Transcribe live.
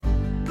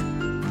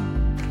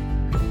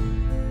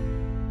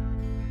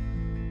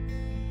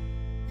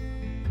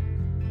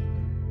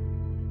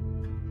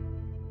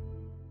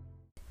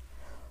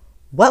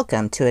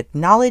Welcome to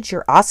Acknowledge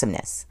Your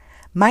Awesomeness.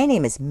 My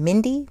name is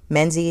Mindy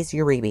Menzies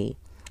Uribe,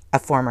 a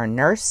former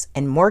nurse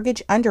and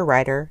mortgage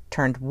underwriter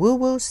turned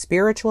woo-woo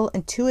spiritual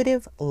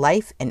intuitive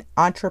life and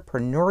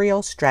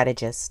entrepreneurial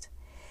strategist.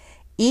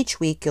 Each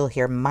week you'll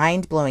hear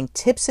mind-blowing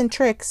tips and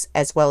tricks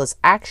as well as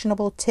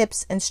actionable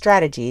tips and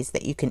strategies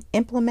that you can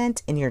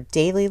implement in your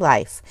daily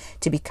life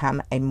to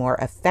become a more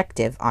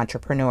effective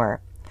entrepreneur.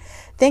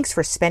 Thanks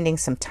for spending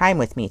some time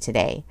with me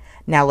today.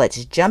 Now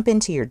let's jump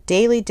into your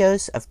daily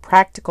dose of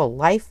practical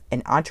life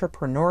and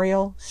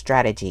entrepreneurial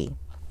strategy.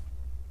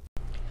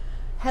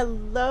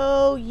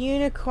 Hello,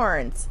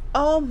 unicorns.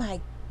 Oh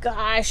my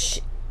gosh,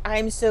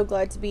 I'm so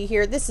glad to be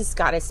here. This is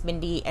Goddess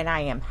Mindy, and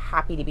I am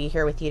happy to be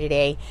here with you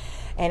today.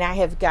 And I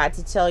have got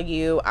to tell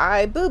you,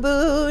 I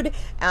boo-booed.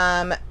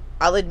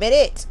 I'll admit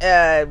it.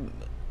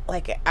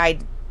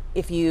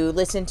 If you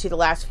listen to the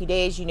last few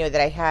days, you know that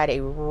I had a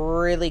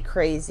really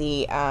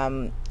crazy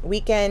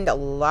weekend. A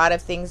lot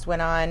of things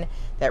went on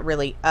that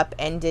really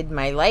upended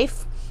my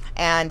life.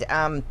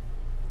 And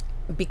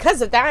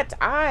because of that,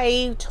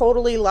 I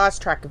totally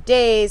lost track of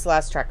days,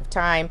 lost track of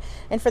time.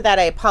 And for that,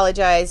 I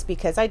apologize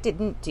because I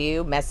didn't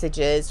do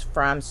messages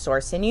from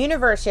Source and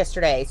Universe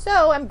yesterday.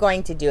 So I'm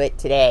going to do it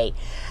today.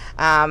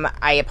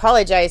 I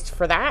apologized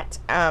for that.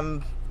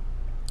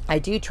 I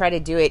do try to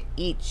do it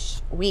each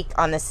week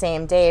on the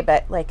same day,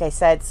 but like I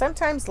said,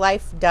 sometimes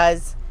life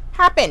does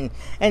happen.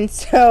 And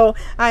so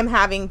I'm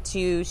having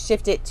to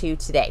shift it to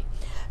today.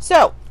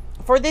 So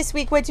for this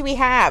week, what do we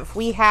have?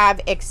 We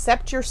have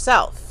Accept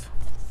Yourself,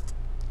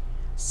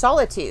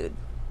 Solitude,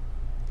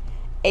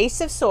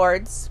 Ace of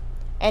Swords,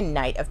 and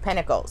Knight of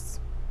Pentacles.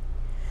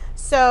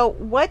 So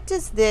what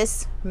does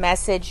this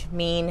message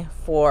mean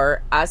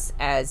for us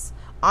as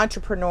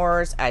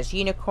entrepreneurs, as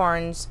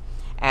unicorns,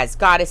 as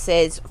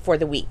goddesses for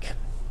the week?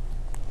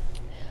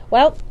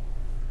 Well,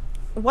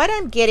 what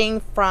I'm getting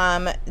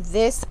from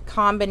this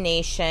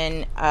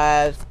combination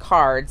of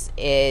cards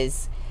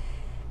is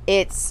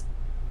there's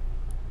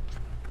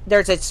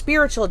a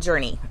spiritual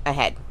journey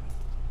ahead.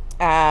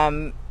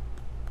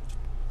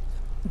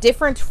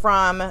 Different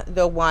from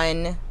the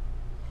one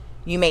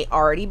you may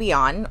already be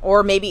on,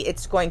 or maybe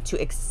it's going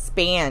to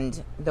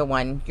expand the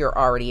one you're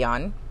already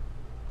on.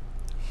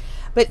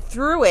 But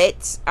through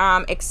it,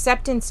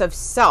 acceptance of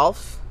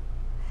self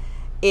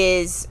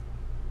is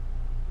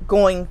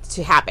going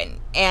to happen.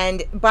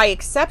 And by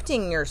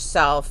accepting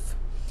yourself,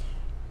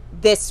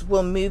 this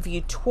will move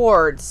you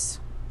towards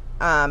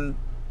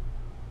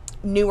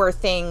newer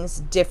things,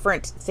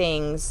 different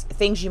things,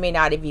 things you may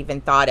not have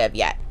even thought of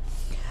yet.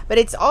 But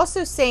it's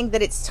also saying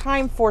that it's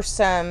time for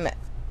some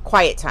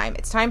quiet time.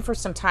 It's time for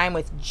some time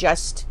with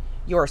just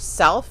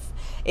yourself.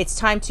 It's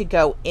time to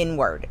go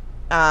inward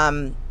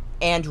and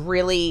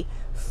really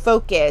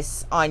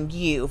focus on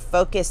you,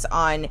 focus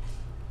on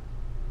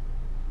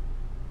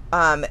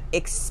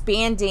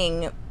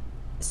expanding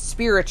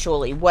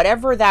spiritually,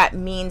 whatever that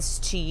means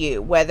to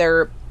you,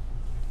 whether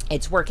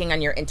it's working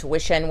on your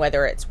intuition,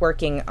 whether it's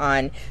working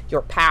on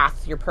your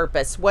path, your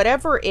purpose,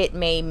 whatever it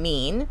may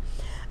mean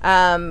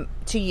to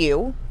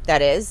you,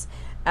 that is.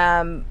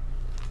 I'm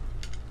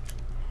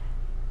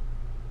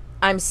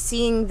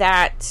seeing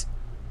that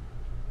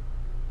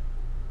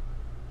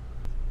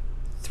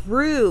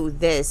through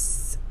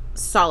this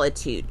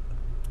solitude,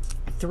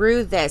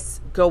 through this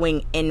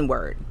going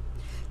inward,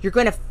 you're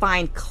going to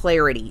find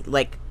clarity,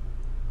 like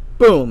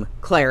boom,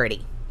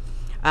 clarity.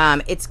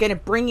 It's going to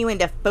bring you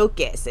into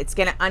focus. It's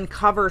going to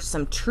uncover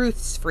some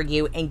truths for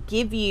you and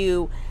give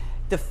you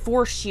the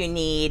force you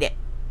need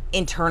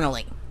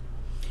internally.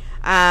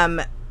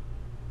 It's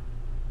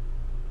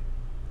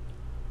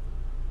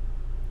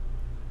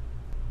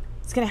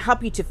going to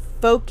help you to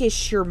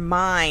focus your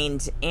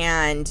mind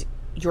and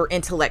your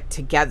intellect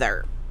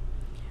together.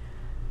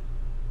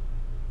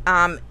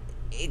 I'm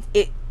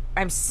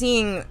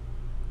seeing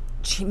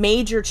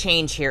major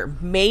change here,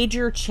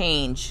 major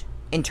change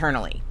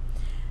internally.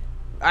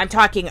 I'm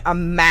talking a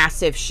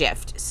massive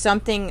shift,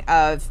 something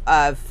of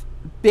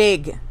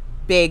big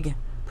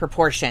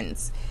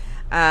proportions.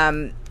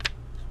 But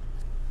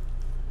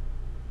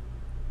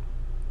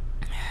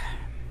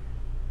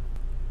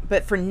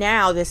for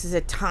now, this is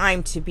a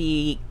time to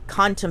be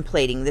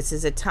contemplating. This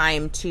is a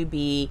time to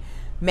be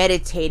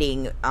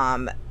meditating,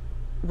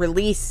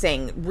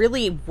 releasing,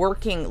 really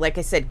working, like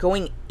I said,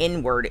 going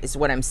inward is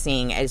what I'm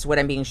seeing, is what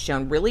I'm being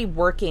shown. Really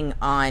working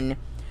on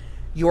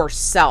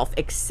yourself,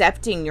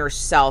 accepting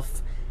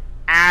yourself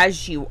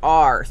as you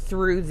are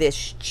through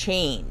this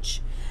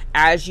change,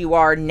 as you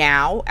are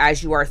now,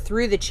 as you are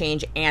through the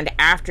change and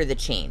after the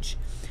change.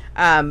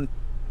 I'm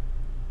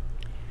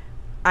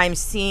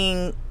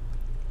seeing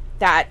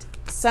that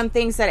some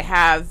things that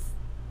have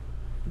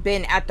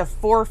been at the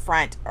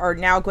forefront are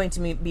now going to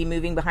be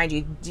moving behind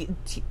you.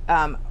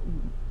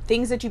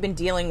 Things that you've been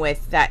dealing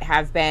with that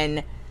have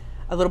been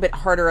a little bit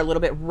harder, a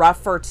little bit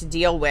rougher to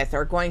deal with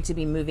are going to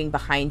be moving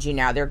behind you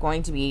now.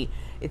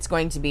 It's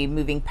going to be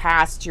moving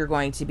past. You're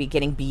going to be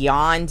getting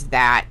beyond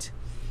that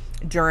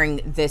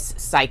during this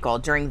cycle,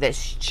 during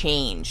this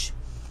change.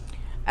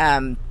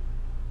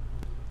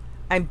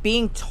 I'm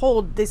being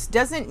told this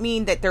doesn't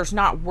mean that there's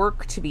not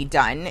work to be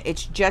done.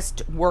 It's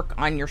just work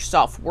on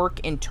yourself,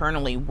 work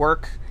internally,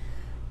 work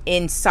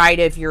inside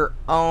of your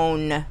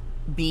own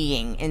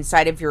being,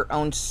 inside of your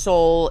own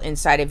soul,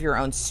 inside of your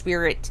own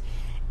spirit.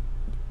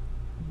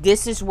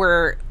 This is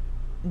where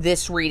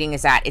this reading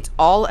is at. It's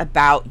all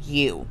about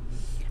you.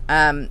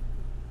 And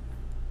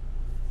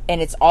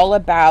it's all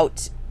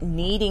about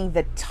needing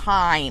the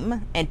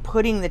time and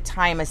putting the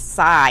time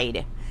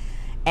aside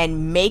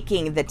and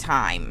making the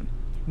time,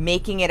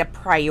 making it a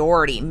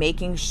priority,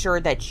 making sure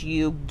that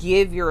you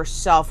give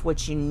yourself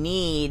what you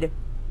need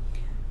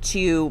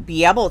to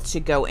be able to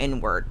go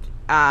inward.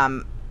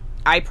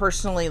 I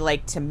personally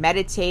like to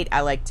meditate.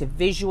 I like to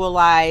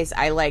visualize.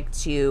 I like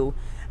to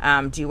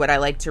do what I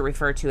like to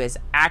refer to as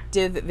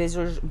active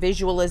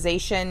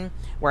visualization,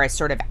 where I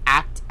sort of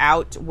act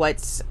out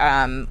what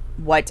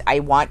I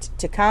want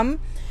to come.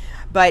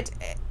 But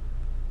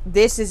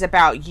this is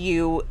about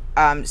you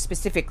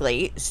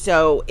specifically,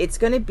 so it's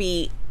going to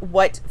be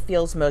what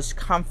feels most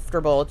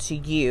comfortable to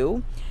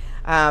you.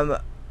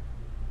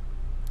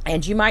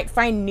 And you might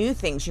find new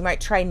things. You might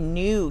try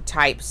new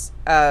types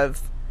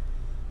of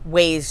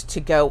ways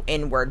to go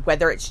inward,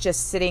 whether it's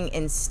just sitting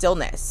in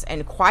stillness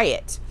and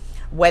quiet,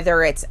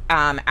 whether it's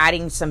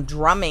adding some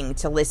drumming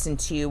to listen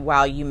to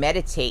while you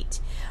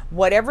meditate.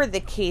 Whatever the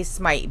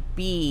case might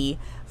be,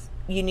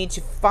 you need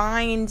to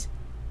find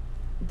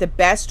the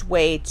best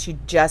way to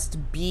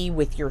just be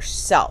with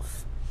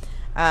yourself.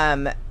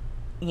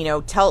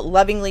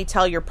 Lovingly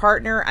tell your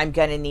partner, I'm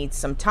going to need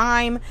some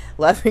time.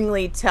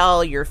 Lovingly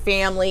tell your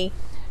family,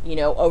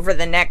 over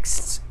the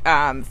next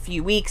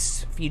few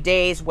weeks, few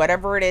days,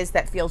 whatever it is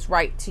that feels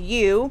right to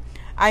you,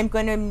 I'm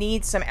going to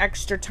need some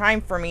extra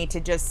time for me to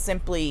just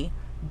simply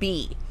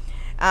be.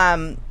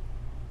 Go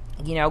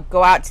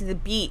out to the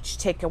beach,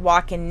 take a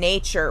walk in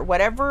nature,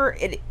 whatever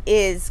it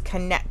is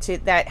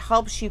that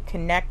helps you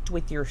connect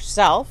with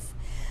yourself,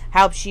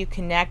 helps you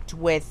connect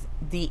with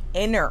the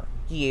inner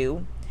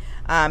you,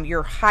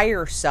 your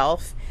higher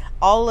self.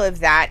 All of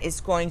that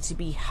is going to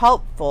be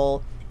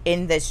helpful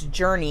in this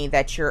journey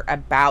that you're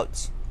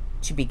about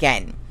to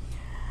begin.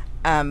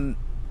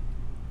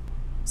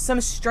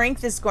 Some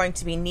strength is going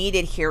to be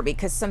needed here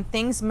because some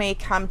things may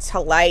come to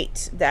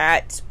light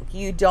that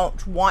you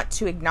don't want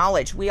to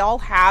acknowledge. We all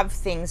have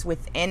things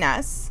within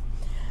us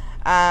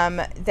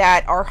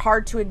that are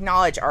hard to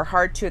acknowledge, are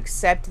hard to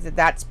accept that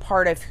that's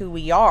part of who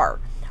we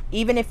are.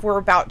 Even if we're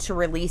about to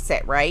release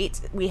it, right?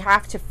 We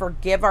have to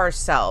forgive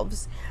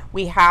ourselves.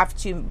 We have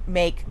to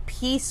make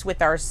peace with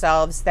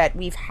ourselves that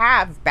we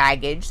have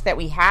baggage, that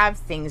we have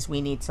things we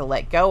need to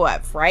let go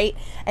of, right?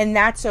 And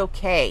that's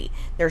okay.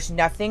 There's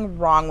nothing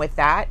wrong with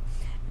that.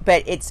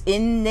 But it's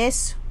in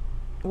this,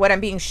 what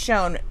I'm being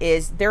shown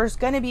is there's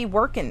going to be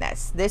work in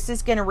this. This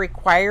is going to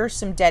require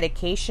some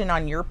dedication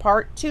on your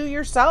part to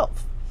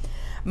yourself.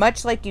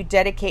 Much like you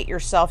dedicate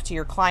yourself to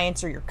your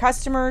clients or your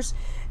customers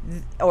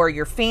or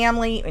your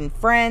family and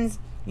friends,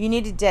 you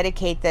need to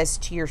dedicate this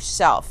to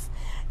yourself.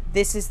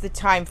 This is the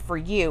time for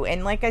you.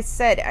 And like I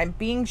said, I'm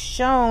being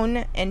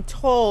shown and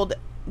told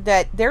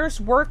that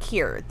there's work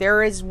here.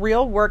 There is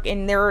real work,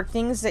 and there are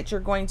things that you're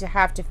going to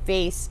have to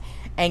face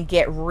and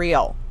get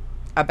real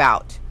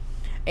about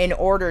in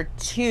order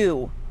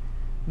to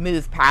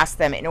move past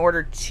them, in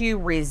order to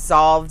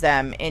resolve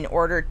them, in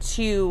order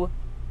to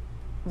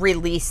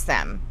release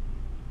them.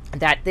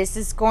 That this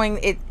is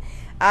going,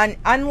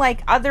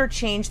 unlike other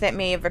change that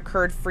may have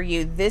occurred for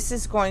you, this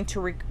is going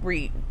to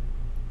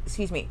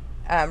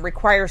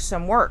require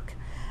some work.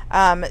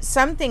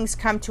 Some things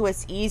come to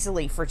us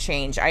easily for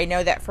change. I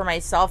know that for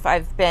myself,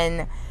 I've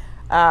been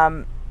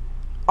on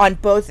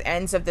both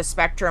ends of the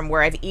spectrum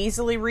where I've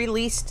easily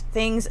released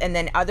things, and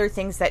then other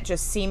things that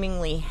just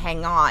seemingly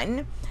hang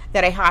on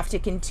that I have to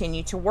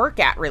continue to work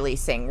at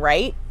releasing,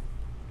 right?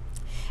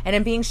 And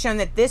I'm being shown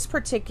that this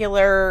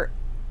particular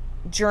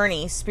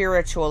journey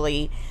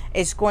spiritually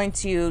is going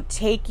to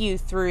take you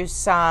through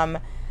some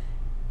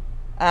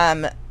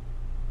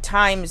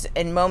times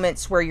and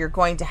moments where you're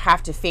going to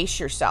have to face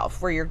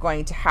yourself, where you're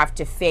going to have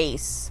to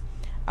face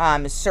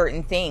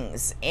certain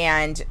things.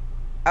 And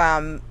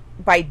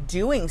by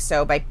doing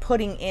so, by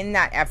putting in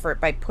that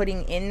effort, by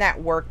putting in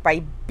that work,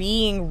 by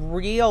being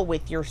real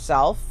with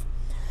yourself,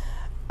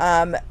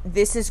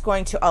 this is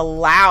going to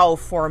allow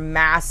for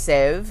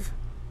massive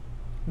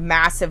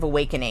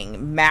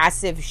awakening,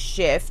 massive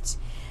shift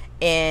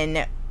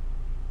in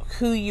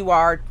who you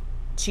are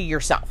to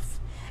yourself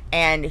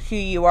and who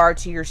you are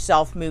to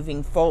yourself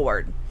moving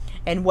forward,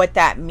 and what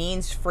that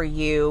means for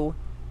you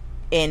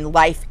in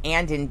life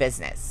and in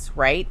business,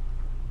 right?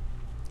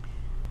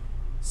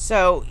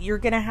 So you're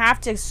going to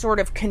have to sort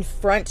of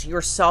confront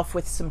yourself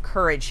with some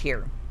courage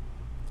here.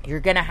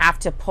 You're going to have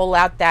to pull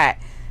out that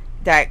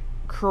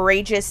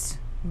courageous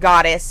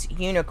goddess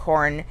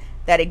unicorn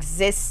that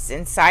exists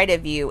inside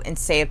of you and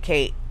say,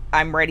 okay,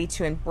 I'm ready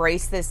to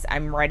embrace this.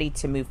 I'm ready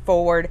to move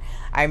forward.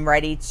 I'm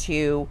ready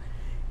to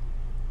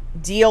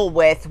deal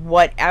with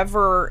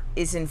whatever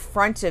is in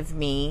front of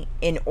me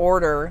in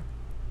order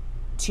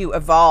to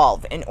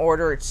evolve, in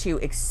order to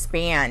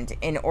expand,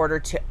 in order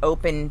to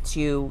open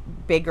to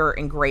bigger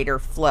and greater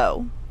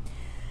flow.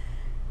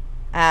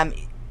 I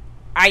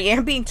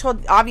am being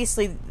told,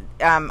 obviously,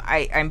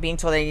 I'm being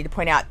told I need to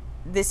point out,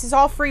 this is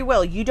all free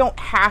will. You don't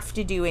have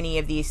to do any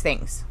of these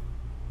things.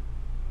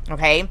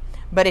 Okay?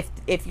 But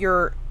if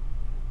you're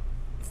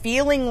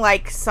feeling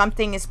like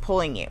something is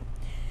pulling you,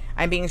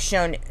 I'm being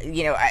shown,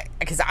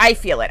 because I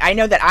feel it. I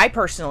know that I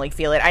personally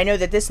feel it. I know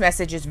that this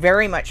message is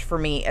very much for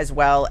me as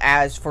well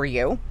as for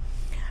you.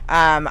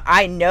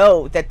 I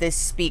know that this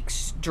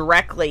speaks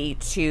directly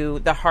to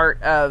the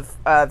heart of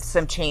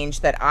some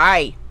change that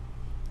I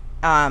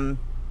am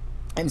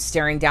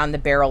staring down the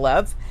barrel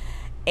of.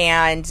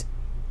 And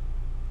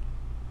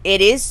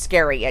it is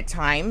scary at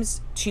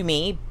times to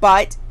me,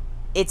 but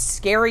it's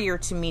scarier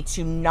to me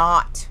to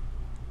not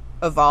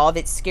evolve.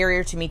 It's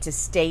scarier to me to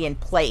stay in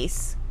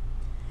place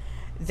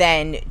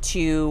than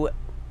to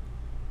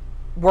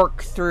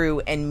work through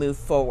and move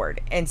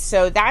forward. And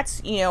so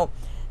that's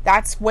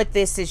what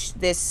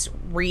this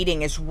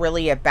reading is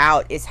really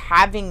about, is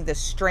having the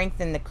strength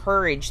and the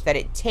courage that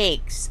it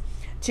takes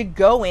to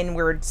go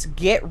inwards,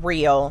 get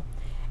real,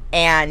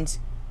 and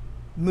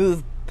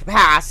move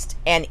past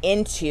and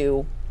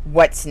into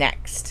what's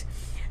next.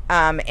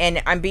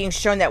 And I'm being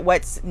shown that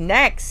what's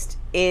next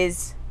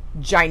is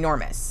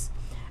ginormous.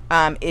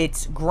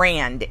 It's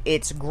grand,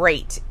 it's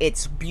great,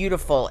 it's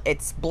beautiful,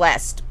 it's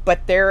blessed,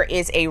 but there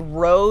is a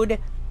road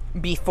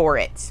before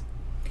it.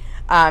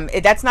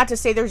 That's not to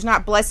say there's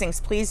not blessings.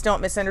 Please don't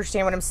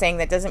misunderstand what I'm saying.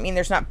 That doesn't mean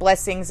there's not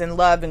blessings and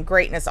love and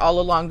greatness all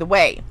along the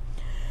way.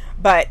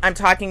 But I'm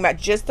talking about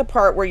just the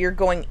part where you're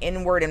going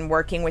inward and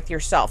working with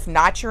yourself,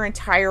 not your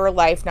entire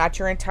life, not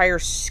your entire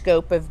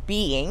scope of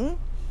being,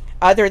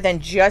 other than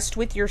just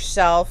with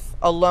yourself,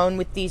 alone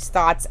with these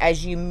thoughts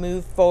as you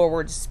move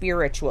forward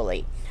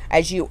spiritually.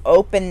 As you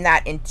open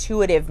that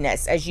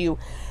intuitiveness, as you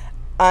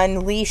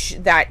unleash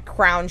that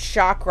crown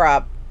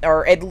chakra,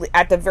 or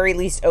at the very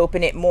least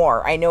open it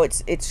more. I know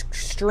it's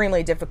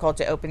extremely difficult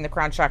to open the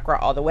crown chakra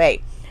all the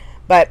way,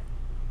 but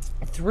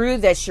through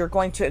this you're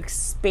going to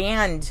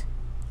expand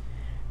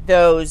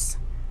those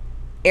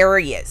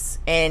areas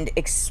and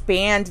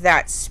expand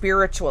that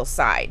spiritual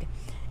side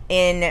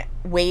in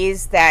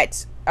ways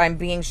that I'm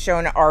being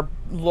shown are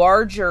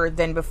larger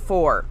than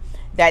before.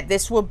 That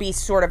this will be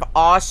sort of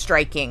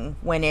awe-striking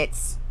when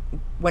it's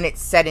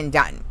said and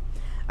done.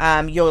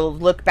 You'll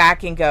look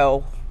back and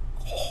go,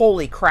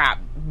 holy crap,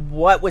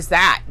 what was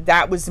that?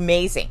 That was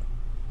amazing,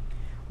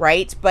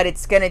 right? But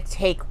it's going to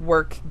take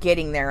work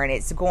getting there, and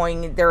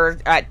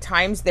at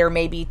times there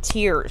may be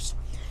tears,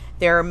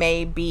 there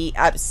may be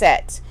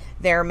upset,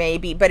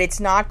 but it's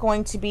not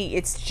going to be,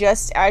 it's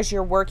just as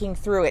you're working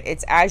through it,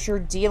 it's as you're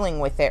dealing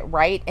with it,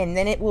 right? And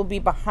then it will be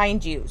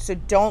behind you. So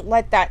don't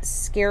let that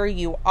scare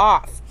you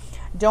off.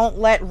 Don't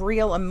let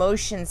real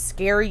emotion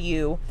scare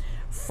you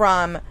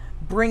from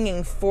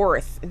bringing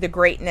forth the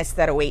greatness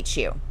that awaits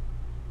you.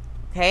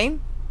 Okay?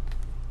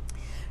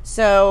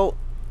 So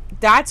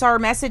that's our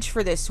message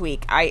for this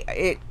week.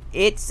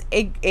 It's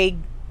a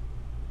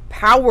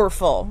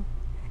powerful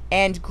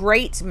and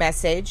great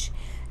message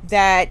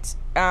that,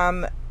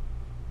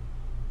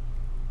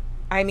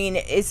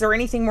 is there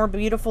anything more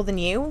beautiful than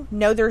you?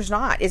 No, there's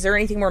not. Is there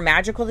anything more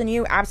magical than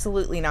you?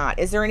 Absolutely not.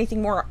 Is there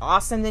anything more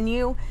awesome than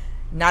you?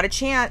 Not a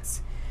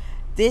chance.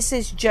 This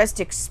is just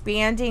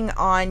expanding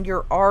on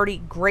your already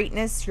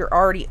greatness, your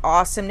already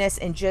awesomeness,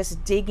 and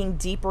just digging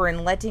deeper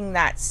and letting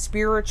that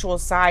spiritual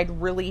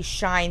side really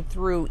shine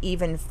through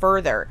even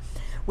further,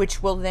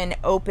 which will then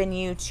open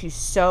you to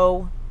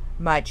so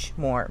much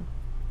more.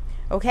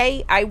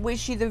 Okay? I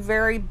wish you the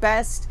very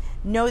best.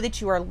 Know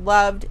that you are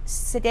loved.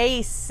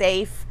 Stay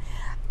safe.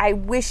 I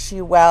wish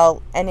you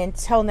well. And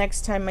until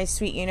next time, my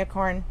sweet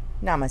unicorn,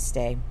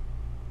 namaste.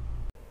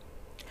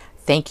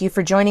 Thank you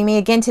for joining me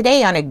again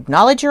today on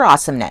Acknowledge Your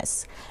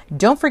Awesomeness.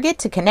 Don't forget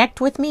to connect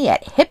with me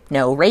at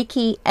Hypno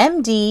Reiki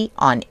MD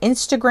on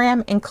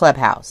Instagram and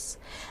Clubhouse.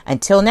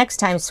 Until next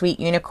time, sweet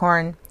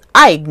unicorn,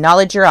 I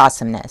acknowledge your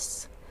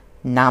awesomeness.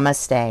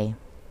 Namaste.